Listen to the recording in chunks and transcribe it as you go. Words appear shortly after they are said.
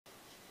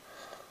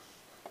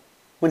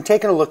When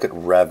taking a look at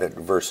Revit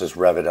versus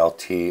Revit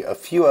LT, a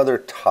few other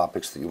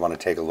topics that you want to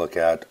take a look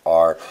at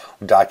are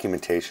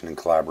documentation and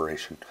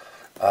collaboration.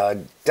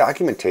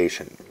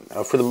 Documentation,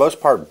 for the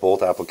most part,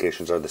 both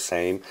applications are the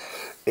same,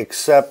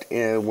 except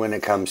when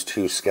it comes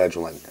to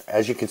scheduling.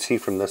 As you can see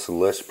from this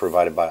list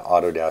provided by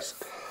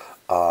Autodesk,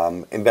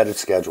 embedded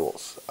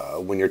schedules.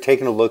 When you're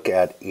taking a look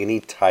at any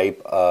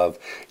type of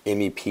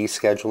MEP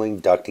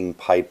scheduling, ducting,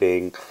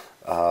 piping,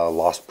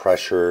 lost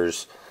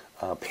pressures,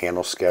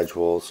 panel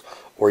schedules,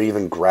 or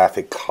even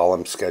graphic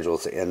column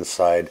schedules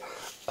inside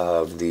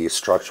of the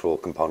structural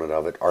component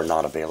of it are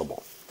not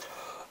available.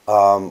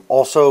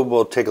 Also,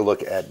 we'll take a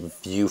look at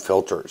view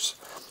filters.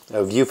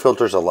 View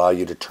filters allow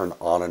you to turn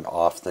on and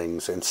off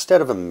things instead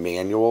of a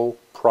manual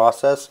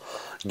process,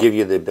 give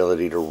you the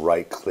ability to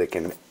right click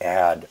and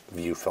add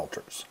view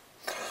filters.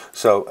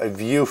 So a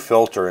view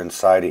filter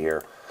inside of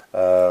here,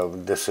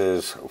 this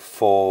is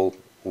full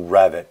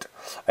Revit.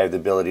 I have the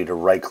ability to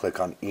right click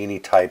on any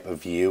type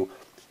of view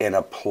and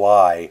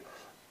apply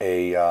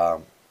a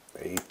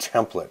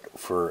template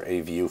for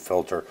a view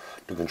filter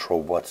to control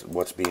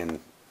what's being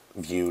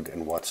viewed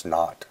and what's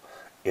not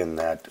in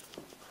that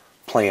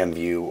plan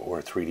view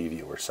or 3D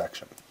view or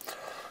section.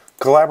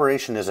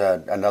 Collaboration is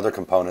another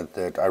component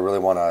that I really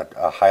want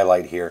to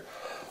highlight here.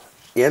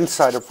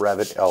 Inside of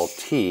Revit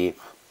LT,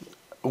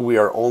 we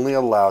are only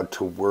allowed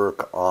to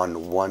work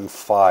on one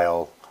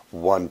file,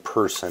 one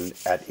person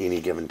at any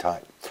given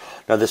time.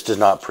 Now, this does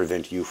not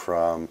prevent you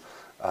from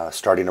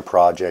starting a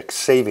project,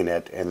 saving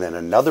it, and then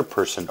another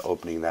person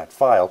opening that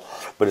file,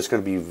 but it's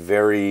going to be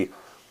very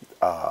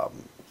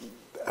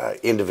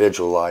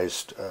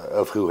individualized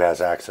of who has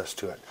access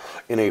to it.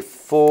 In a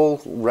full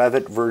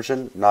Revit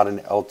version, not an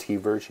LT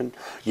version,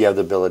 you have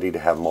the ability to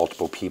have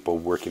multiple people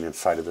working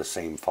inside of the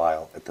same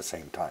file at the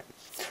same time.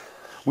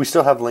 We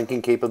still have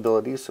linking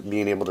capabilities,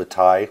 being able to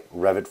tie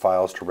Revit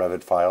files to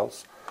Revit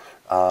files.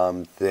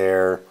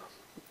 There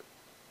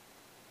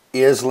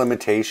is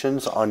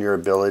limitations on your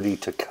ability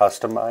to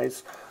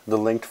customize the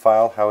linked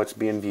file, how it's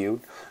being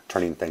viewed,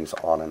 turning things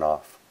on and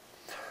off.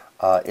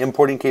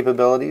 Importing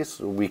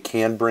capabilities, we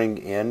can bring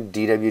in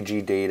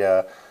DWG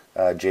data,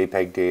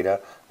 JPEG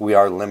data. We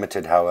are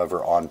limited,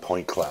 however, on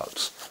point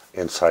clouds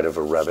inside of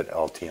a Revit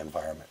LT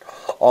environment.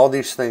 All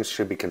these things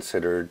should be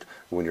considered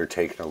when you're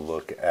taking a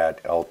look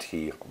at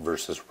LT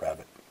versus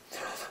Revit.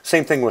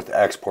 Same thing with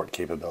export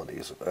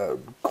capabilities.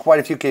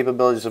 Quite a few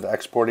capabilities of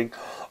exporting,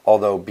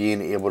 although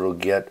being able to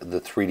get the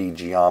 3D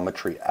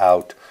geometry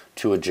out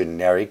to a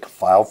generic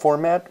file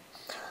format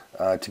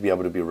to be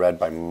able to be read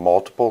by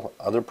multiple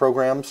other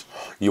programs,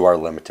 you are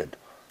limited.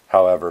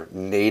 However,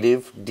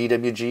 native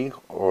DWG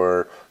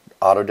or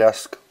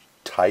Autodesk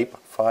type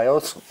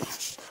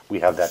files, we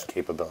have that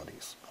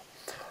capabilities.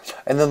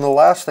 And then the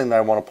last thing that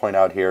I want to point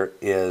out here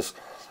is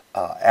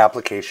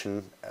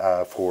application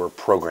for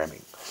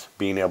programming.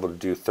 Being able to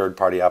do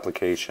third-party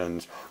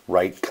applications,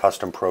 write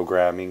custom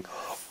programming,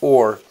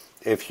 or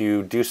if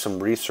you do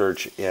some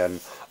research in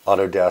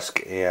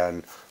Autodesk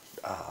and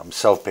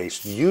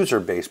self-paced,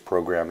 user-based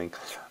programming,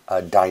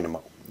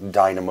 Dynamo.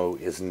 Dynamo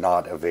is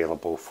not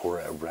available for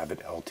a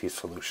Revit LT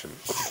solution.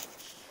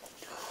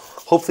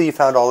 Hopefully you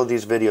found all of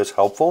these videos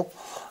helpful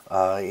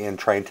in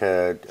trying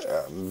to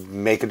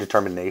make a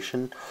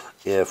determination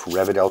if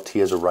Revit LT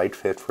is a right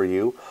fit for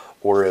you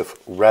or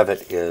if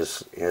Revit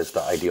is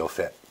the ideal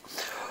fit.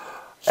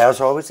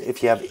 As always,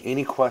 if you have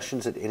any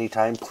questions at any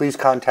time, please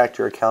contact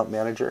your account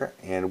manager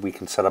and we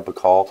can set up a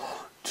call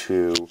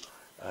to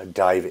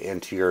dive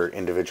into your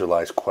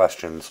individualized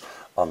questions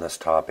on this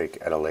topic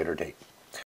at a later date.